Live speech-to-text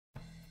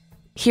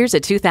Here's a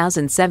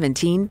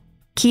 2017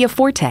 Kia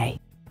Forte.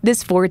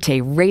 This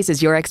Forte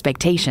raises your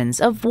expectations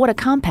of what a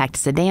compact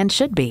sedan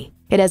should be.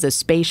 It has a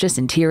spacious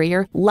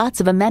interior, lots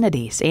of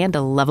amenities, and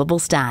a lovable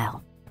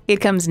style.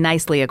 It comes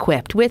nicely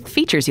equipped with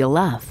features you'll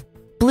love: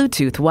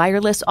 Bluetooth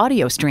wireless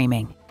audio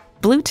streaming,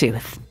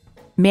 Bluetooth,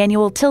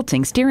 manual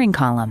tilting steering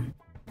column,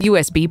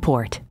 USB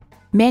port,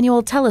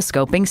 manual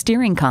telescoping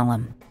steering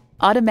column,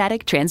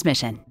 automatic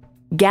transmission,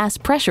 gas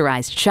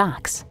pressurized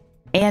shocks,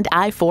 and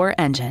i4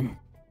 engine.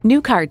 New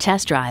Car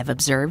Test Drive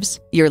observes,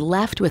 you're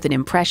left with an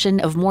impression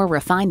of more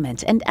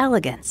refinement and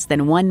elegance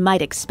than one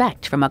might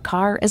expect from a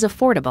car as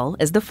affordable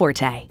as the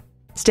Forte.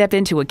 Step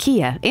into a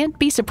Kia and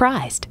be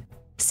surprised.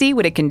 See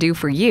what it can do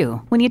for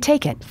you when you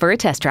take it for a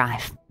test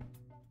drive.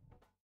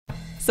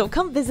 So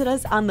come visit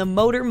us on the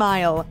Motor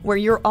Mile, where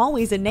you're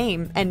always a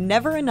name and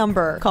never a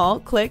number.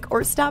 Call, click,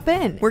 or stop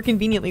in. We're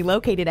conveniently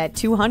located at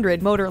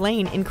 200 Motor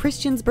Lane in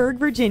Christiansburg,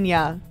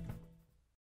 Virginia.